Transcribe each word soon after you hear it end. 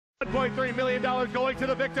$1.3 million going to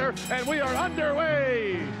the victor, and we are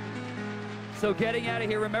underway. So getting out of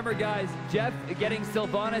here, remember guys, Jeff getting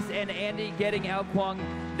Sylvanas and Andy getting Ao Kuang,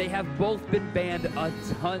 they have both been banned a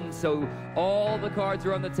ton, so all the cards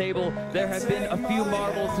are on the table. There have been a few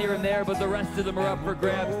marbles here and there, but the rest of them are up for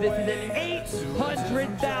grabs. This is an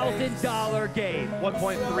 $800,000 game.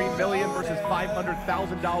 $1.3 million versus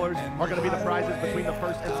 $500,000 are going to be the prizes between the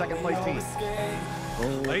first and second place teams.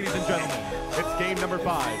 Ladies and gentlemen, it's game number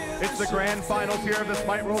 5. It's the grand finals here of the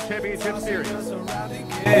Smite World Championship Series. Hold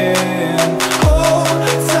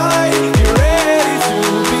tight, you're ready to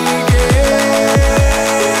begin,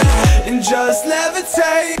 and just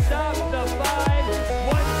levitate. Stop the 5,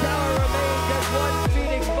 1 tower remains as 1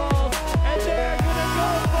 Phoenix falls, and they're gonna go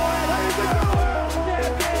for it. The world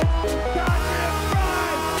champion, Continent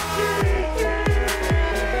Prime,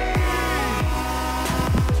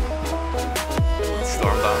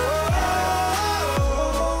 Stormbomb.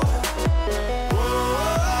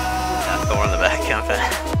 Thor in the back, camping.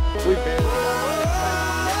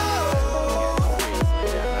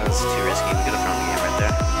 That was too risky. We could have thrown the game right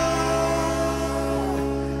there.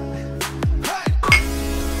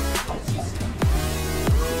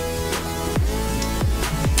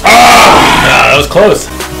 That was close.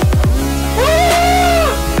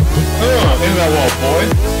 Into that wall, boy.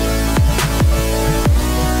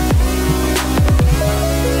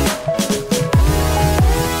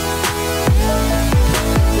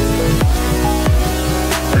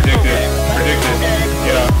 Predicted.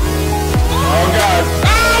 Yeah. Oh god.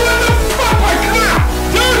 Oh, what the fuck? My god!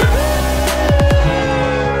 Dude!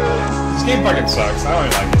 This game fucking sucks. I don't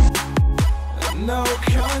even like it. No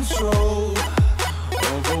control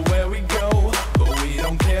over where we go, but we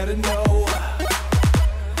don't care to know.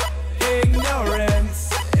 Ignorance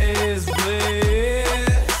is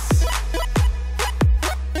bliss.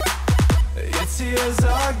 Your tears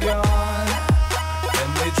are gone, and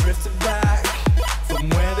they drifted back from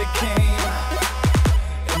where they came,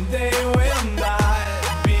 and they will not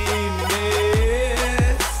be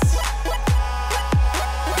missed.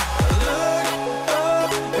 Look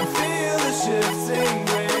up and feel the shifting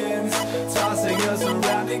winds tossing us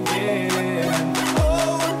around again.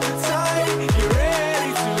 Hold tight, you're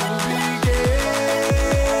ready to begin,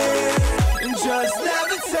 and just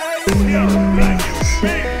levitate.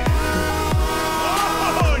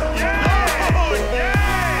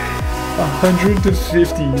 100 to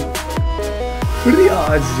 50. What are the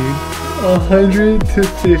odds, dude? 100 to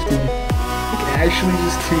 50. Like actually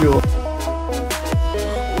just 2 to 1.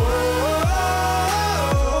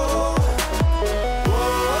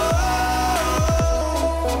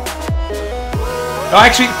 No,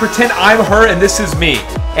 actually, pretend I'm her and this is me.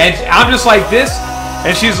 And I'm just like this,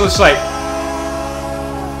 and she's just like...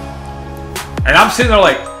 And I'm sitting there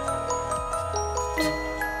like...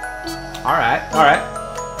 Alright.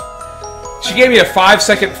 She gave me a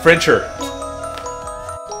 5-second Frencher.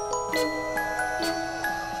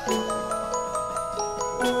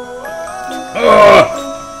 Ugh!